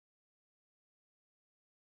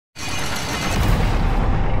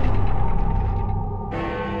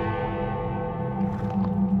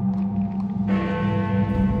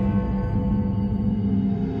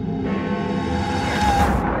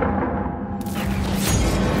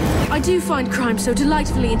do find crime so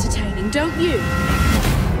delightfully entertaining, don't you?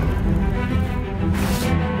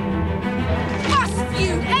 Us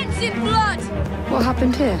feud ends in blood! What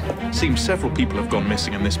happened here? Seems several people have gone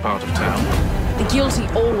missing in this part of town. The guilty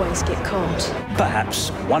always get caught. Perhaps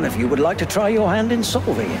one of you would like to try your hand in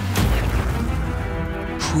solving it.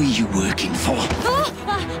 Who are you working for?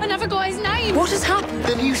 I never got his name! What has happened?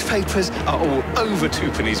 The newspapers are all over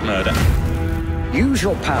Tupenny's murder. Use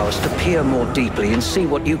your powers to peer more deeply and see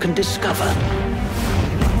what you can discover.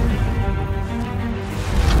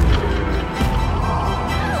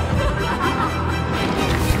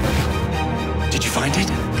 Did you find it?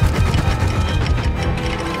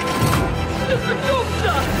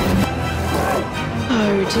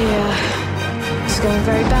 Oh dear. It's going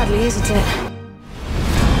very badly, isn't it?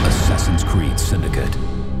 Assassin's Creed Syndicate.